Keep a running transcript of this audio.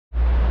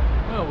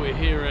we're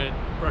here at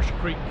Brush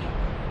Creek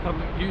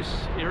public use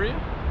area.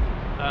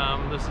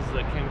 This is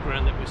the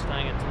campground that we're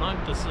staying at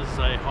tonight. This is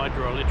a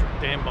hydroelectric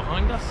dam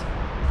behind us,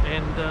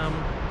 and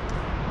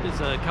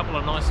there's a couple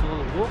of nice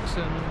little walks,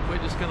 and we're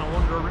just going to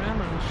wander around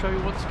and show you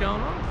what's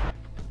going on.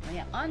 We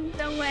are on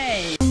the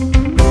way.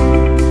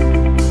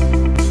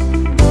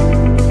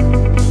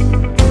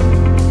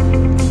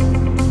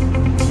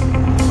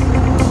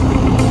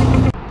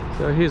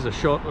 So here's a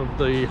shot of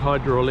the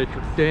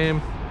hydroelectric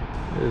dam.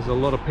 There's a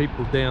lot of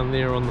people down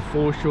there on the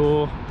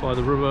foreshore by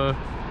the river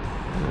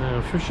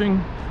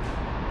fishing,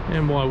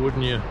 and why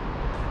wouldn't you?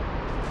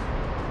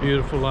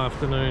 Beautiful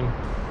afternoon.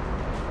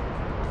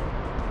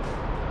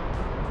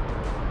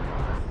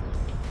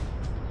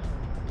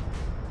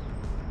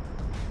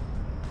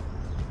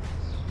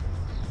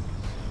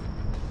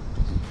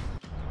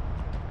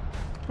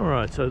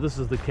 Alright, so this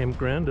is the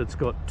campground. It's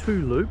got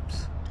two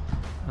loops.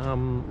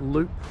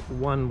 Loop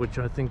 1, which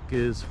I think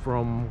is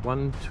from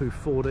 1 to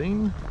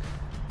 14.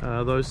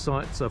 Those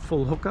sites are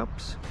full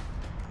hookups,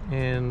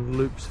 and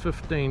loops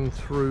 15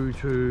 through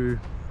to,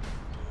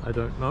 I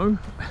don't know,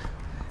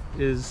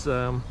 is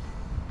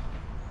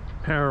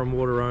power and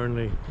water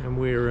only, and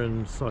we're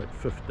in site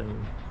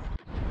 15.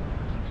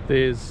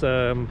 There's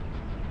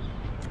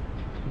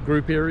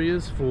group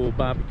areas for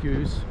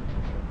barbecues,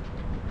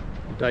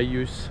 day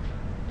use.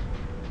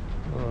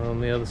 On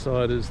the other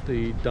side is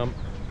the dump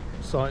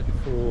site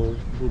for,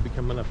 we'll be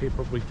coming up here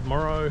probably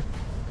tomorrow.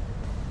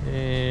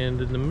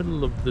 And in the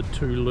middle of the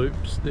two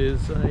loops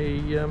there's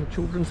a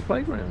children's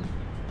playground.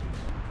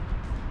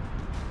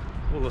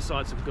 All the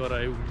sites have got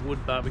a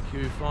wood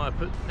barbecue, fire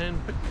pit and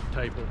picnic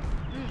table.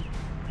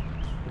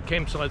 The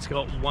campsite's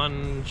got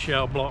one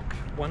shower block,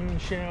 one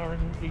shower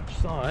in each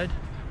side.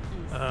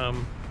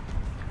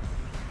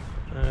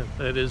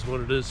 That is what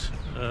it is.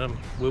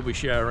 We'll be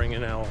showering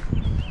in our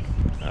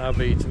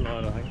RV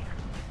tonight, I think.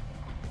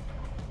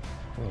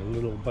 A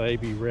little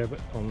baby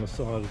rabbit on the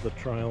side of the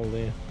trail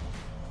there.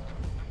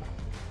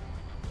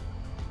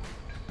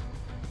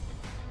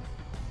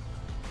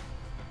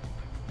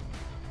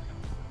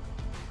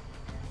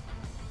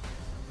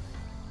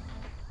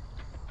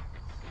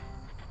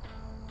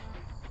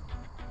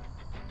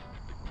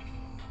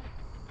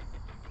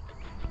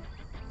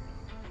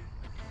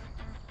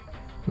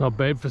 Not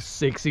bad for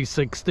sexy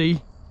 60.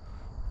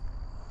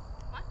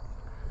 What?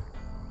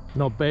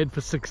 Not bad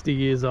for 60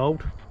 years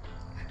old.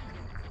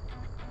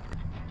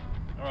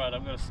 Alright,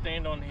 I'm going to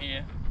stand on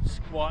here,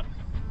 squat,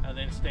 and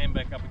then stand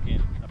back up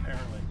again.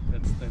 Apparently,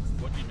 that's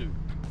what you do.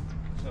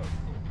 So,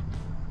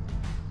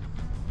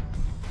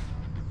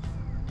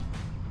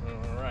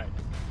 alright,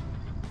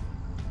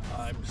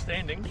 I'm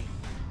standing.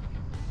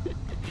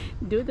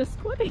 Do the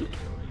squatting.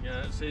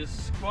 It says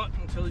squat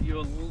until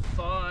your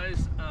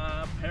thighs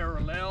are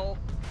parallel,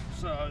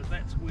 so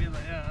that's where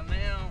they are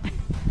now.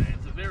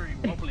 It's a very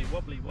wobbly,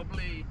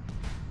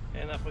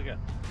 and up we go.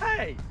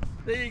 Hey,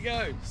 there you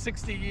go,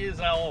 60 years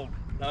old.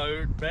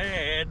 No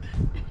bad.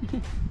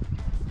 The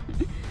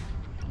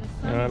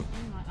sun is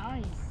in my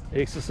eyes.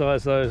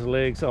 Exercise those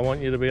legs. I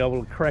want you to be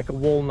able to crack a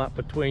walnut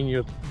between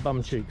your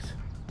bum cheeks.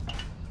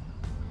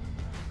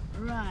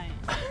 Right.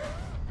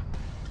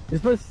 You're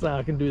supposed to say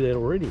I can do that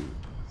already.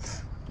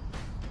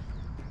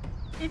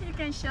 If you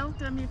can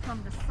shelter me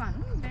from the sun,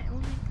 that will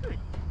be good.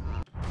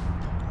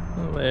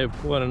 Well, they have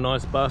quite a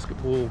nice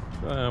basketball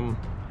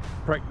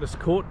practice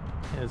court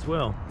as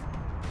well.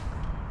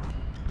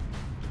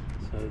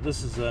 So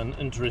this is an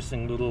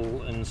interesting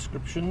little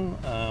inscription.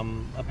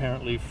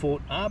 Apparently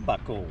Fort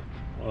Arbuckle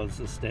was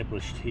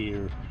established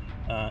here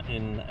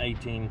in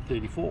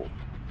 1834,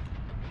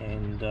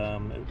 and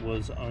it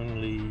was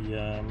only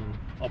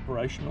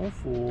operational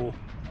for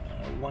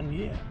 1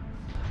 year.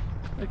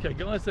 Okay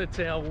guys, that's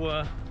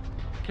our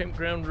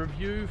campground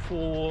review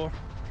for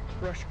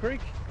Brush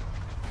Creek.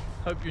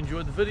 Hope you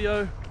enjoyed the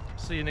video.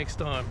 See you next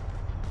time.